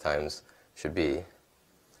residence times should be.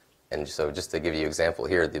 And so just to give you an example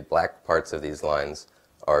here, the black parts of these lines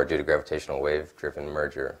are due to gravitational wave-driven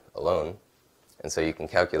merger alone. And so you can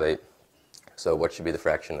calculate, so what should be the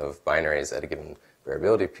fraction of binaries at a given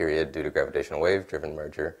variability period due to gravitational wave-driven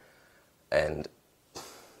merger. And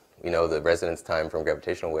we know the residence time from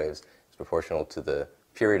gravitational waves is proportional to the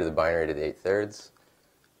period of the binary to the 8/3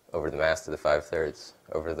 over the mass to the 5/3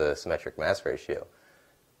 over the symmetric mass ratio.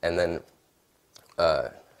 And then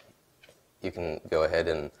you can go ahead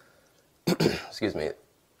and excuse me,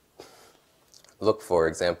 look, for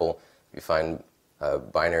example, if you find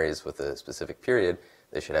binaries with a specific period,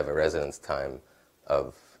 they should have a residence time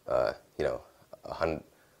of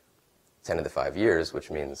 10 to the 5 years,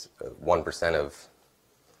 which means 1% of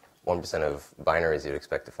binaries you'd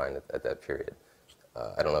expect to find at that period.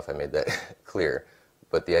 I don't know if I made that clear,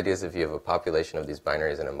 but the idea is if you have a population of these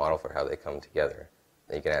binaries and a model for how they come together,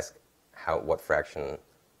 then you can ask what fraction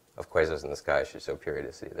of quasars in the sky should show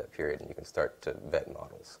periodicity at that period, and you can start to vet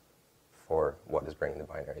models for what is bringing the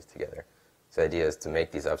binaries together. So the idea is to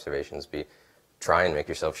make these observations try and make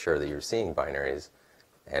yourself sure that you're seeing binaries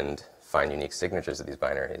and find unique signatures of these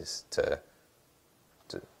binaries to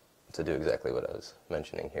do exactly what I was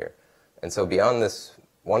mentioning here. And so beyond this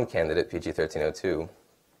one candidate, PG1302,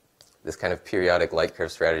 this kind of periodic light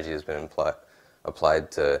curve strategy has been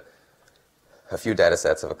applied to a few data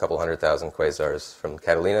sets of a couple 100,000 quasars from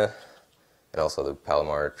Catalina and also the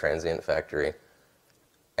Palomar transient factory.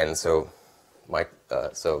 And so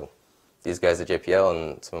these guys at JPL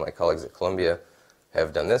and some of my colleagues at Columbia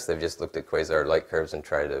have done this. They've just looked at quasar light curves and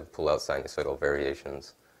tried to pull out sinusoidal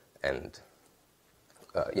variations and,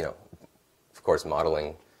 of course,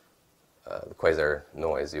 modeling the quasar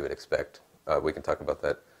noise you would expect. We can talk about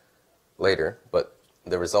that later. But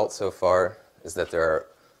the result so far is that there are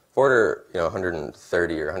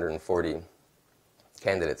 130 or 140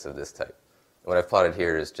 candidates of this type. And what I've plotted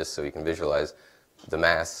here is just so you can visualize the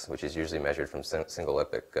mass, which is usually measured from single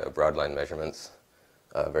epoch broadline measurements,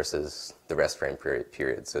 versus the rest frame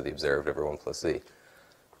period, so the observed over 1 plus z.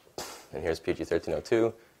 And here's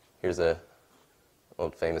PG1302. Here's a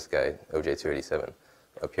old famous guy, OJ287,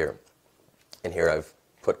 up here. And here I've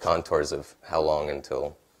put contours of how long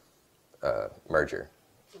until merger.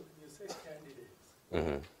 So when you say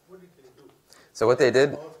candidates, what did they do? So what they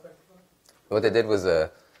did, Small spectrum? what they did was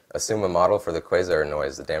assume a model for the quasar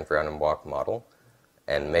noise, the damped random walk model,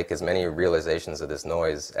 and make as many realizations of this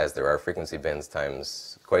noise as there are frequency bands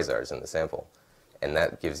times quasars in the sample. And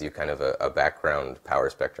that gives you kind of a background power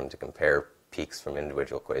spectrum to compare peaks from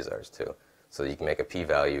individual quasars to. So you can make a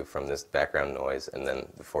p-value from this background noise and then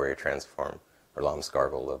the Fourier transform or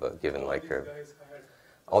Lomscarvel of a given light curve.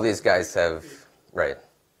 All these guys have, right.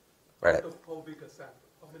 How big a sample?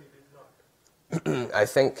 How many did not? I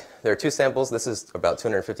think there are two samples. This is about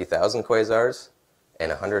 250,000 quasars,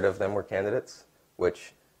 and 100 of them were candidates,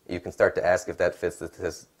 which you can start to ask if that fits the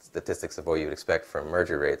statistics of what you would expect from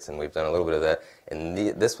merger rates, and we've done a little bit of that. And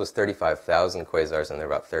this was 35,000 quasars, and there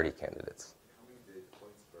are about 30 candidates. How many data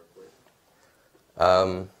points per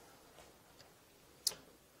equation?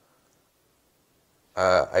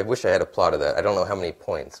 I wish I had a plot of that. I don't know how many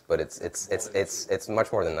points, but it's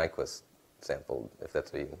much more than Nyquist sampled, if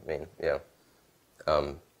that's what you mean. Yeah.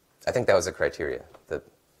 I think that was a criteria that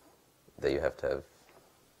you have to have.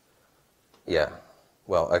 Yeah.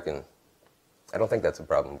 Well, I don't think that's a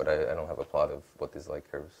problem, but I don't have a plot of what these light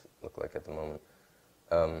curves look like at the moment.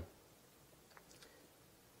 And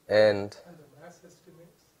the mass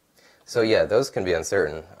estimates? So yeah, those can be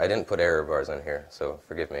uncertain. I didn't put error bars on here, so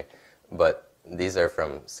forgive me. But these are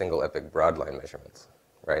from single epoch broadline measurements,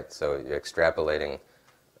 right? So you're extrapolating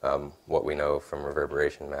what we know from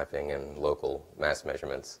reverberation mapping and local mass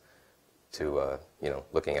measurements to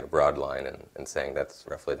looking at a broad line and saying that's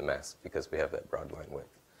roughly the mass because we have that broad line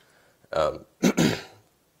width.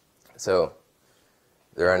 So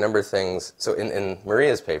there are a number of things. So in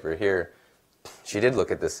Maria's paper here, she did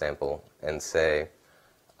look at this sample and say,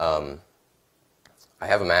 I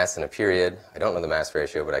have a mass and a period. I don't know the mass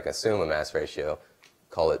ratio, but I can assume a mass ratio,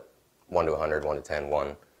 call it 1 to 100, 1 to 10,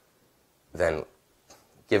 1. Then,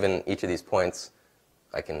 given each of these points,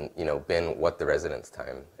 I can, bin what the residence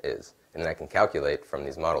time is. And then I can calculate from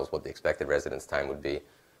these models what the expected residence time would be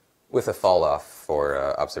with a fall off for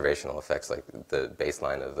observational effects, like the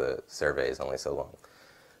baseline of the survey is only so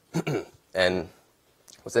long. And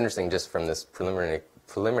what's interesting just from this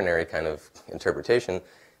preliminary kind of interpretation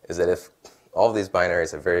is that if all of these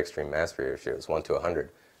binaries have very extreme mass ratios, 1 to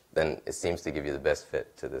 100, then it seems to give you the best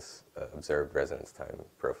fit to this observed residence time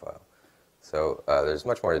profile. So there's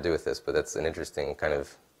much more to do with this, but that's an interesting kind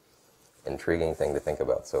of intriguing thing to think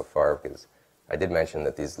about so far, because I did mention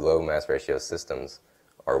that these low mass ratio systems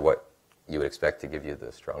are what you would expect to give you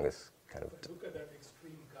the strongest kind of... But look at that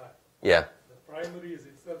extreme guy. Yeah. The primary is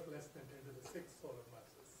itself less than 10 to the 6 solar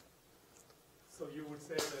masses. So you would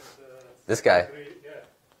say that the... This guy. Yeah.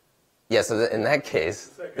 Yeah, so in that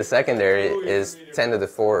case, the secondary is 10 to the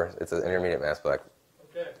 4. It's an intermediate mass black.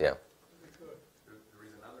 Okay. Yeah. There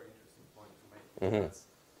is another interesting point to make. Mm-hmm. That's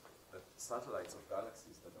that satellites of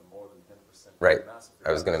galaxies that are more than 10% Right. of the mass of the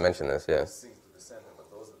I was going to galaxy, mention this, yeah. those sink to the center,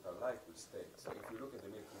 but those that are light will stay. So if you look at the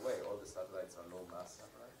Milky Way, all the satellites are low mass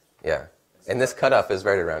satellites. Yeah. And this cutoff is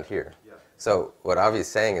right around here. Yeah. So what Avi's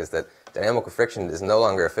saying is that dynamical friction is no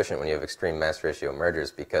longer efficient when you have extreme mass ratio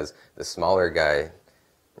mergers, because the smaller guy,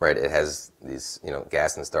 right, it has these,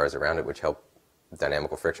 gas and stars around it which help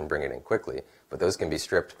dynamical friction bring it in quickly, but those can be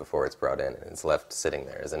stripped before it's brought in, and it's left sitting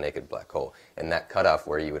there as a naked black hole. And that cutoff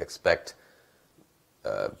where you would expect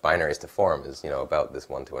binaries to form is, about this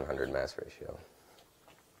 1 to 100 mass ratio.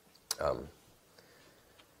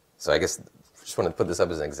 So I guess just wanted to put this up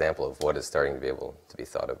as an example of what is starting to be able to be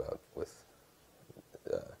thought about with.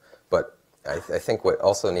 But I think what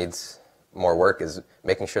also needs more work is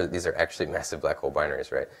making sure that these are actually massive black hole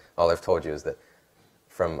binaries, right? All I've told you is that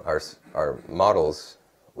from our models,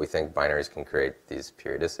 we think binaries can create these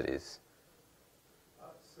periodicities.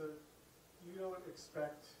 So you don't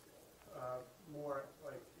expect more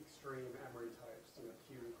like extreme Emery types,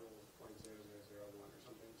 Q equals 0.0001 or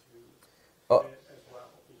something to fit as well,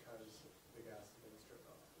 because the gas has been stripped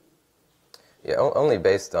off. Yeah, only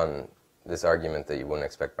based on this argument that you wouldn't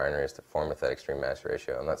expect binaries to form with that extreme mass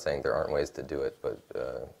ratio. I'm not saying there aren't ways to do it, but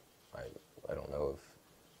I don't know of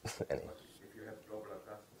any. But if you have global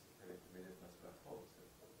attractors to intermediate mass black holes,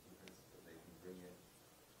 that they can bring in.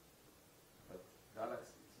 But galaxies.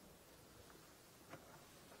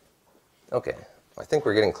 Okay, I think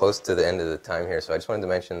we're getting close to the end of the time here, so I just wanted to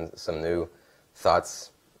mention some new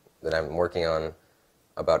thoughts that I'm working on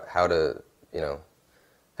about how to,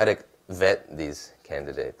 how to vet these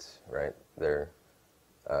candidates, right?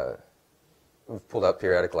 We've pulled out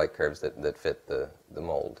periodic light curves that fit the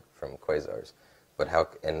mold from quasars, but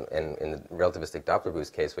and in the relativistic Doppler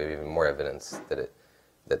boost case, we have even more evidence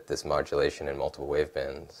that this modulation in multiple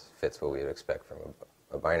wavebands fits what we would expect from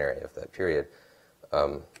a binary of that period.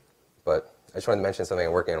 But I just wanted to mention something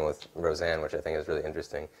I'm working on with Roseanne, which I think is really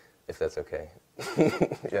interesting, if that's okay.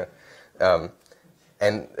 Yeah.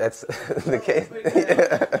 And that's the case.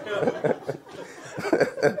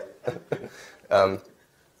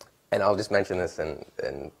 And I'll just mention this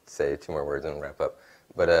and say 2 more words and wrap up.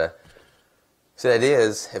 But so the idea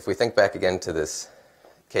is, if we think back again to this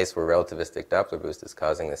case where relativistic Doppler boost is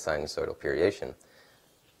causing this sinusoidal periodation,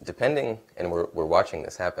 depending, and we're watching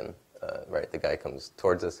this happen, right? The guy comes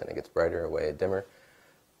towards us and it gets brighter, away, dimmer.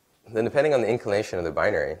 Then depending on the inclination of the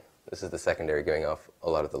binary, this is the secondary giving off a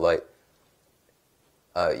lot of the light,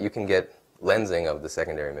 you can get lensing of the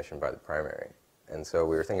secondary emission by the primary. And so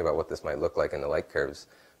we were thinking about what this might look like in the light curves,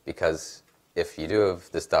 because if you do have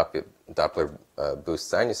this Doppler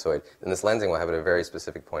boost sinusoid, then this lensing will have at a very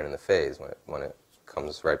specific point in the phase when it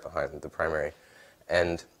comes right behind the primary.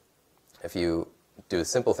 And if you do a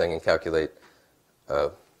simple thing and calculate a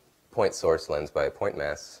point source lens by a point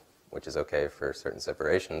mass, which is okay for certain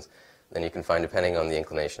separations, then you can find, depending on the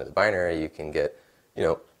inclination of the binary, you can get,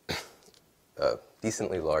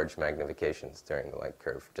 decently large magnifications during the light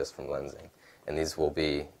curve just from lensing. And these will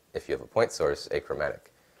be, if you have a point source,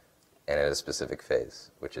 achromatic, and at a specific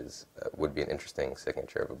phase, which is would be an interesting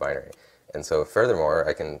signature of a binary. And so furthermore,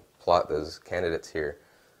 I can plot those candidates here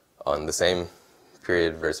on the same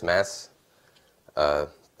period versus mass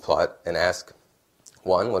plot and ask,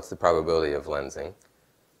 1, what's the probability of lensing,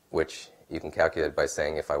 which you can calculate by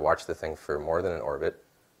saying, if I watch the thing for more than an orbit,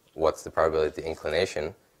 what's the probability that the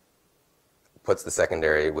inclination puts the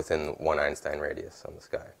secondary within 1 Einstein radius on the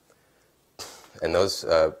sky. And those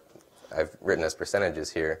I've written as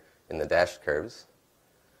percentages here in the dashed curves.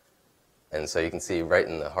 And so you can see right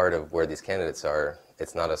in the heart of where these candidates are,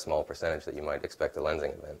 it's not a small percentage that you might expect a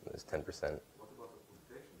lensing event. It's 10%. What about the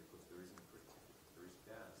presentation? Because there is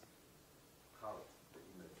gas. How the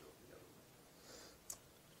image of the other?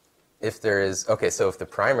 If there is, okay, so if the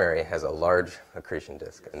primary has a large accretion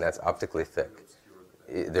disk, and that's optically thick,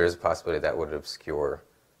 there's a possibility that would obscure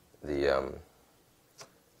the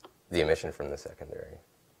emission from the secondary.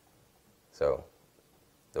 So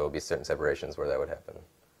there will be certain separations where that would happen.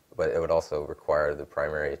 But it would also require the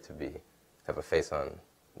primary to have a face-on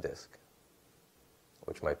disk,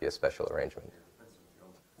 which might be a special arrangement.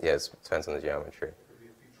 Yeah, it depends on the geometry. It could be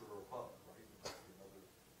a feature or a problem,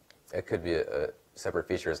 right? It could be a separate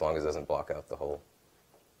feature as long as it doesn't block out the whole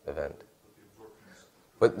event.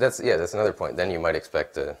 But that's another point. Then you might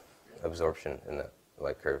expect absorption in that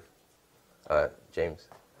light curve. James?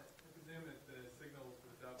 I presume that the signals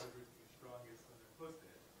for the Doppler boost are strongest when they're close to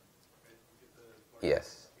it, right? You get the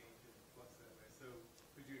Yes. change in flux that way. So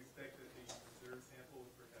would you expect that the observed sample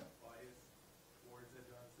would perhaps bias towards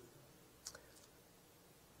edge-on systems?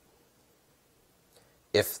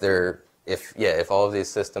 If all of these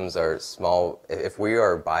systems are small, if we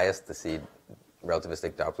are biased to see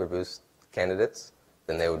relativistic Doppler boost candidates,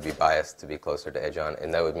 then they would be biased to be closer to edge-on,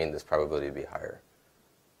 and that would mean this probability would be higher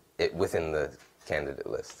within the candidate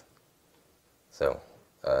list. So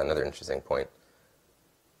another interesting point.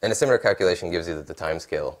 And a similar calculation gives you that the time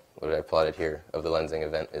scale, what I plotted here, of the lensing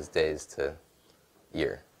event is days to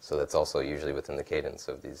year. So that's also usually within the cadence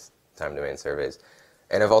of these time domain surveys.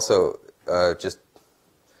 And I've also, just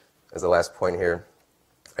as the last point here,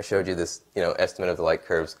 I showed you this estimate of the light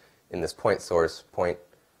curves in this point source, point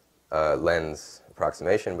lens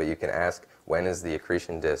approximation, but you can ask, when is the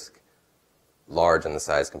accretion disk large on the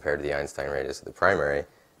size compared to the Einstein radius of the primary?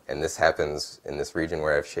 And this happens in this region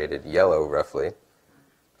where I've shaded yellow, roughly.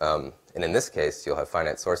 And in this case, you'll have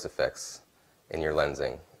finite source effects in your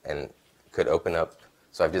lensing and could open up.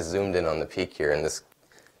 So I've just zoomed in on the peak here, and this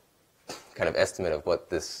kind of estimate of what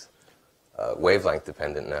this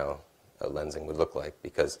wavelength-dependent now lensing would look like,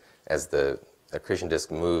 because as the accretion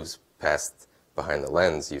disk moves past behind the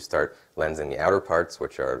lens, you start lensing the outer parts,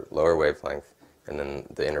 which are lower wavelength, and then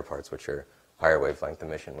the inner parts, which are higher wavelength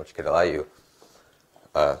emission, which could allow you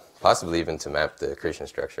possibly even to map the accretion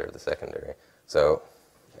structure of the secondary. So,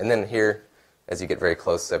 and then here, as you get very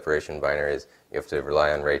close separation binaries, you have to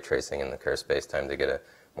rely on ray tracing in the Kerr space-time to get a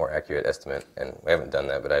more accurate estimate. And we haven't done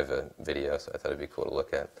that, but I have a video, so I thought it'd be cool to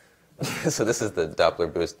look at. So this is the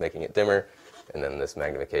Doppler boost making it dimmer, and then this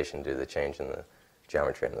magnification due to the change in the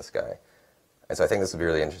geometry in the sky. And so I think this would be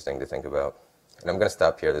really interesting to think about. And I'm going to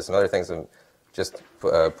stop here. There's some other things I've just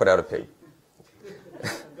put out a paper.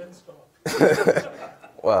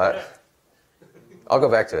 Well, I'll go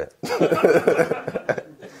back to it.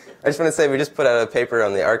 I just want to say we just put out a paper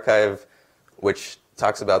on the archive which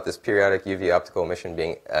talks about this periodic UV optical emission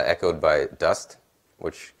being echoed by dust,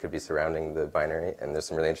 which could be surrounding the binary. And there's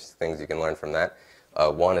some really interesting things you can learn from that.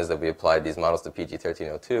 One is that we applied these models to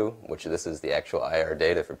PG1302, which this is the actual IR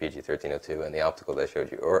data for PG1302 and the optical that I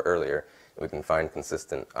showed you earlier. And we can find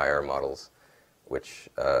consistent IR models, which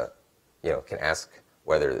can ask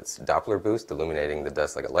whether it's Doppler boost illuminating the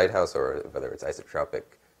dust like a lighthouse, or whether it's isotropic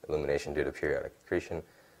illumination due to periodic accretion.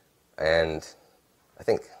 And I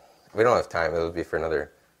think we don't have time; it'll be for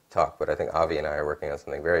another talk. But I think Avi and I are working on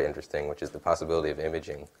something very interesting, which is the possibility of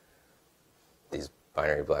imaging these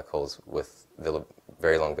binary black holes with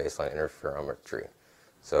very long baseline interferometry.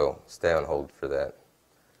 So stay on hold for that.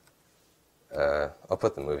 I'll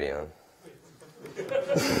put the movie on.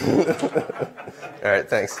 All right,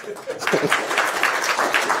 thanks.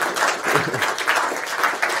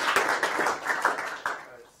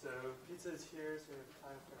 So pizza's here, so we have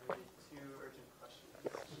time for maybe 2 urgent questions.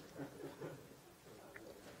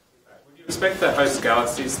 Would you expect the host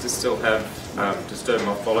galaxies to still have disturbed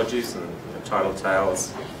morphologies and tidal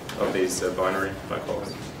tails of these binary black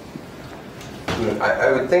holes?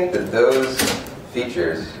 I would think that those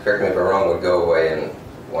features, correct me if I'm wrong, would go away in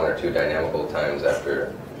 1 or 2 dynamical times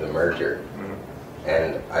after the merger. Mm-hmm.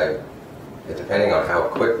 And depending on how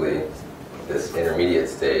quickly this intermediate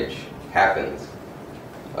stage happens,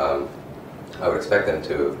 I would expect them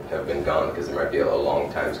to have been gone, because there might be a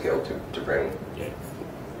long time scale to bring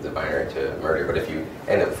the binary to merger. But if you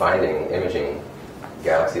end up finding imaging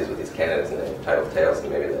galaxies with these candidates and the tidal tails,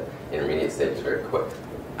 then maybe the intermediate stage is very quick.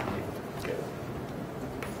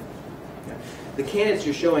 The candidates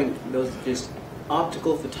you're showing, those just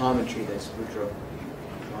optical photometry that's drawn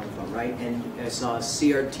from, right? And I saw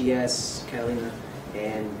CRTS, Catalina,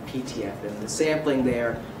 and PTF. And the sampling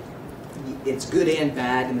there, it's good and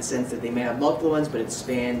bad in the sense that they may have multiple ones, but it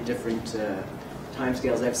spanned different time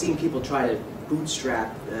timescales. I've seen people try to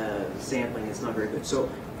bootstrap sampling. It's not very good. So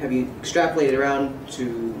have you extrapolated around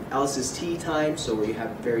to Alice's T time, so where you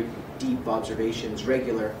have very deep observations,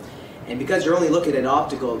 regular? And because you're only looking at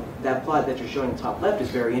optical, that plot that you're showing top left is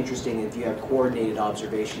very interesting if you have coordinated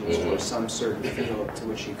observations for some certain field to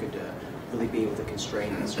which you could really be able to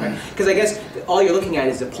constrain this, right? Because I guess all you're looking at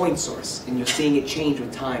is a point source, and you're seeing it change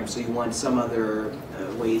with time, so you want some other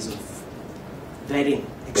ways of vetting,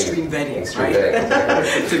 extreme vetting, right?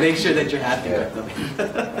 Vetting. To make sure that you're happy with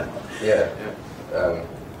them. Yeah.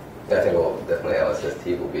 I think, well, definitely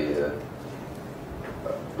LSST will be a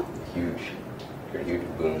huge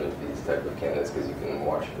boon of these type of candidates, because you can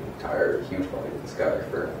watch an entire huge body of the sky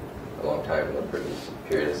for a long time in a pretty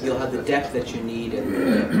period of time. You'll have the depth that you need and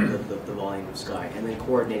the volume of sky, and then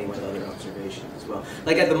coordinating with other observations as well.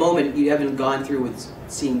 Like at the moment, you haven't gone through with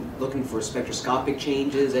looking for spectroscopic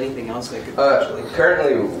changes, anything else that could potentially...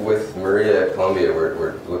 Currently with Maria at Columbia,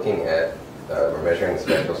 we're looking at, we're measuring the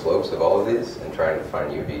spectral slopes of all of these and trying to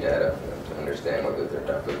find UV data to understand whether they're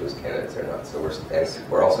Doppler's candidates or not. So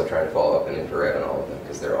we're also trying to follow up in infrared on all of them,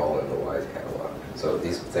 because they're all in the WISE catalog. So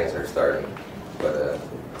these things are starting, but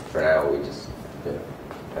for now we just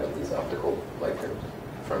have these optical light curves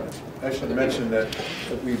from it. I should mention that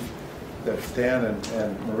Dan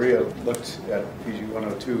and Maria looked at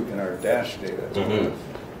PG102 in our DASH data.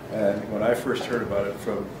 Mm-hmm. And when I first heard about it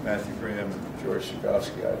from Matthew Graham and George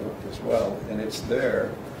Shagowski, I looked as well, and it's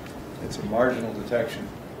there. It's a marginal detection,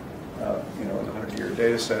 in a 100-year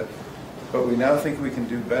data set. But we now think we can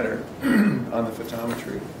do better on the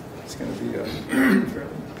photometry. It's going to be a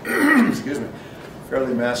excuse me,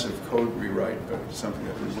 fairly massive code rewrite, but something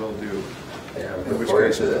that we will do. Yeah, in which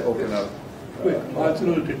case it will open up. Wait,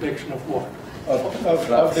 marginal detection of what?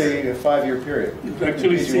 Of the 5-year period. You're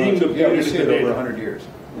actually seeing the Yeah, we period see in it the over data. 100 years.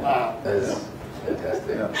 Wow. That is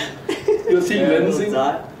fantastic. Yeah. You're seeing Yeah, lensing?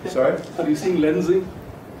 Sorry? Are you seeing lensing?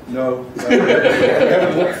 No, I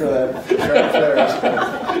haven't looked for that. Sharp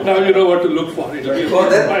flares. Now you know what to look for. It'll be Well,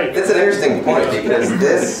 right. that's an interesting point, because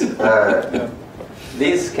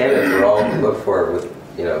these candidates are all looked for with,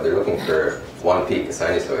 they're looking for one peak, a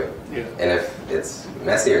sinusoid. Yeah. And if it's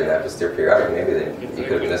messier than that, just they're periodic, maybe you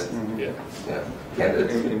could have missed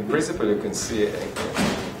candidates. In principle, you can see a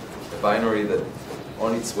binary that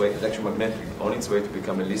on its way, electromagnetic, on its way to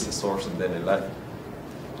become a LISA source and then a LIGO.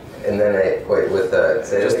 And then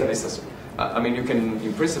say Just a LISA source. I mean, you can,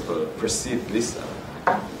 in principle, perceive LISA,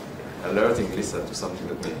 alerting LISA to something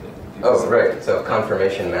that may. Oh, right. So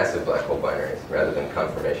confirmation massive black hole binaries rather than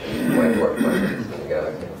confirmation white dwarf binaries in the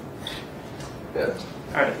galaxy. Yeah.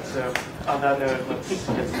 All right, so on that note, let's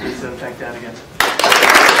get to Lisa and thank Dan again.